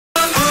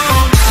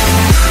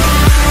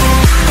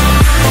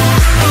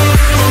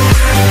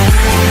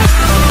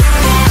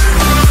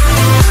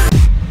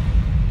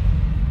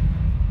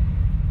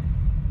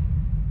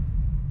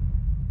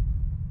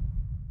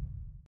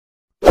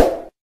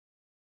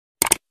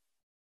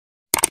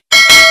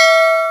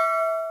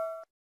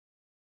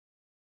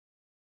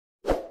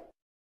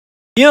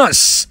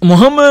Yes,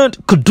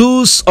 Mohammed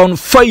Kudus on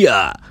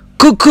fire,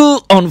 Cuckoo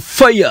on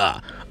fire.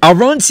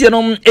 Around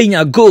Sianom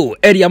Enya go,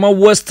 Eriama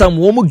West Ham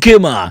Womu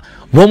Gamer,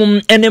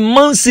 Woman and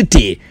Man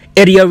City,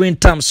 area win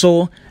time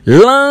so.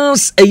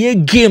 Last a year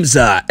games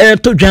are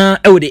to Jan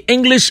with the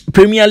English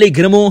Premier League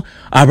Gremo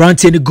around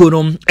the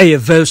Gonum a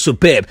very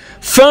superb.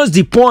 First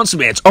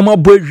department on my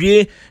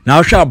boy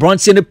now shall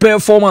branch in the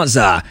performance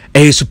a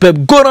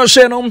superb Goro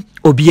Shannon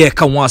Obie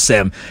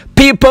Kawasem.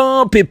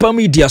 Paper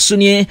media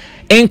sunye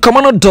and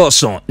Commando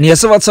Dawson near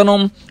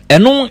Savatanom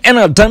and no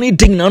and Danny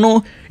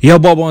Dignano your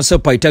Bob on Sir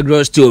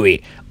Pythagoras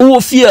story. Oh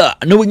fear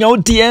no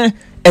out dear.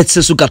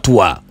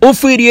 Etsesukatua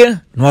ofedie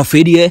no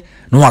afedie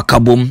no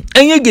akabom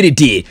enye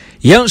giriti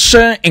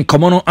yanhye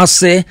enkomono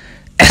ase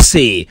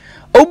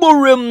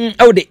oborem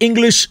out the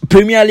English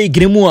Premier League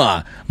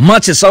gremua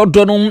matches out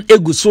donon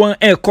eguso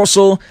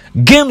ekoso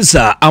games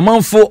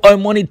amanfo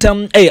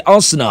monitor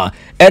Arsenal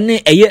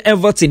ene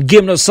Everton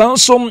game no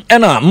Samsung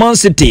ena Man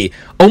City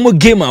omo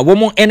game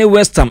womo ene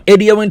West Ham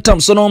area when tam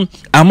so no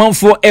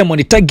amanfo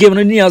monitor game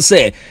no near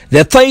say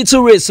the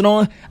title race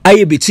no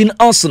aye between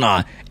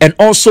Arsenal and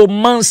also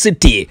Man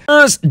City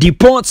as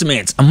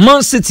department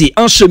Man City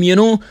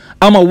anshemienu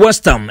ama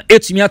West Ham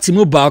etumi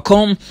atimu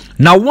bakom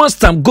na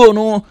West Ham go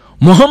no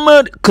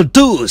Mohammed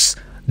Kudus,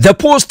 the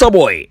poster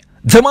boy,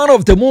 the man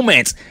of the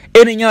moment,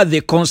 ending the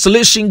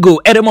consolation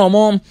goal at the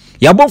moment.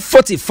 About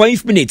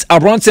 45 minutes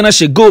around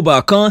she go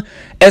back on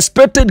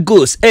expected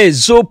goals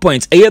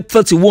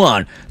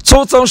 0.831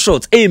 total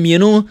shots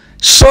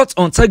shot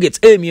on target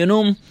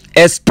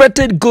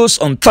expected goals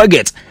on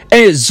target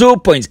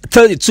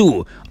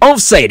 0.32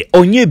 offside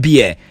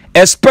onyebie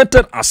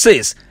expected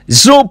assists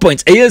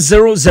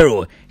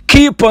 0.800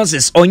 key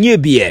passes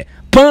onyebie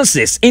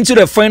passes into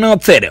the final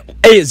third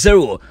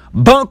A0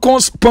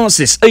 Bankos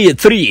passes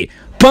A3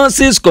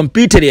 passes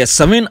completed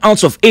 7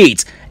 out of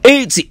 8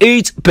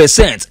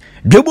 88%.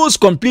 Dribbles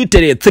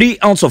completed 3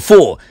 out of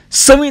 4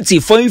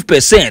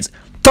 75%.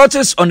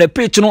 Touches on the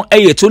pitch no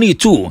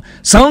A22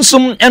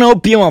 Samsung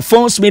NLPM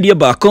force media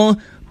back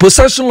on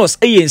possession loss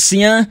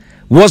ANC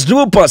was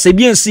dribble pass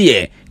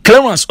ABNC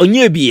clearance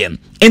onyebie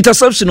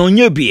interception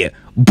onyebie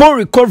ball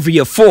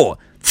recovery 4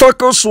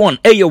 Focus 1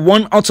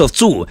 1 out of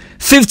 2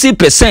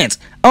 50%.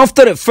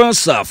 After the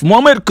first half,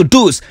 Mohammed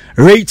Kudus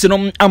rated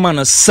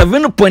Amana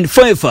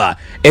 7.5.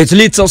 It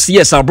leads us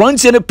yes, a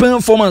branch in the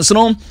performance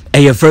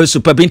a very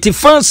superb in the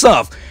first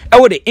half.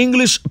 Our the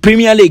English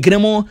Premier League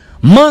Gremo,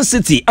 Man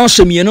City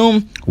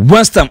Ashemiano,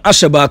 West Ham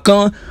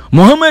Ashabaka,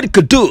 Mohammed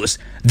Kudus,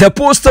 the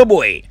poster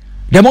boy,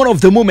 the man of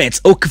the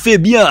moment,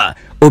 Okfebia,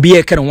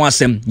 Obie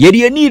Kanwasem,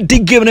 Yedi need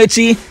dig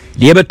givenechi,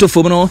 Liebeto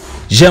Fomono,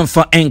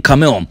 Jenfa and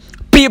Camel.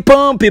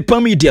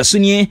 Paper media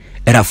sunye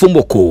era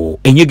fumboko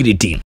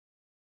enyegiriti